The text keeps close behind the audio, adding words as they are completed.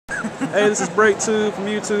Hey, this is breaktube from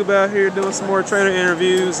YouTube out here doing some more trainer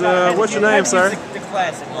interviews. What's your name, sir? The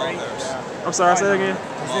classic, right? I'm sorry, say that again.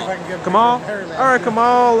 Kamal? Alright,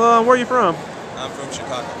 Kamal, where are you from? I'm from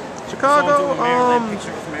Chicago.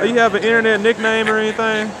 Chicago? You have an internet nickname or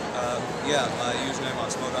anything? Yeah, my username on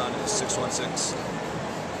Smogon is 616.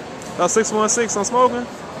 616 on Smogon?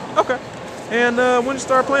 Okay. And when did you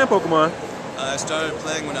start playing Pokemon? I started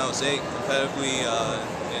playing when I was 8, competitively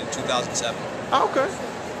in 2007. Oh, okay.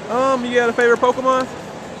 You got a favorite Pokemon?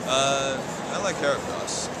 I like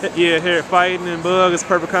Heracross. Yeah, here fighting and bug is a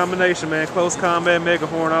perfect combination, man. Close combat,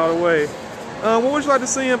 Megahorn all the way. What would you like to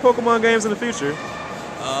see in Pokemon games in the future?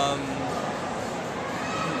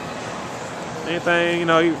 Anything, you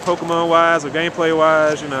know, Pokemon-wise or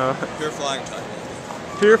gameplay-wise, you know. Pure flying type.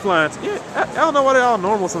 Pure flying. Yeah, I don't know why they're all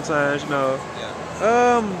normal sometimes, you know.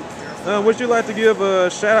 Yeah. Would you like to give a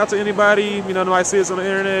shout out to anybody, you know, who might see us on the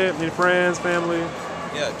internet, any friends, family?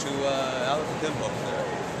 Yeah, to Alec and Pimp over there.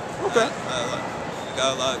 Okay. We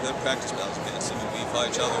got a lot of good practice battles against him, and we fought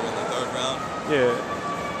each other in the 3rd round. Yeah.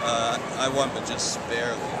 I won, but just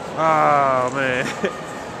barely. Oh, man.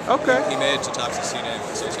 Okay. He made it to top 16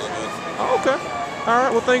 anyway, so it's all good. Okay. All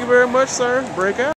right. Well, thank you very much, sir. Break out.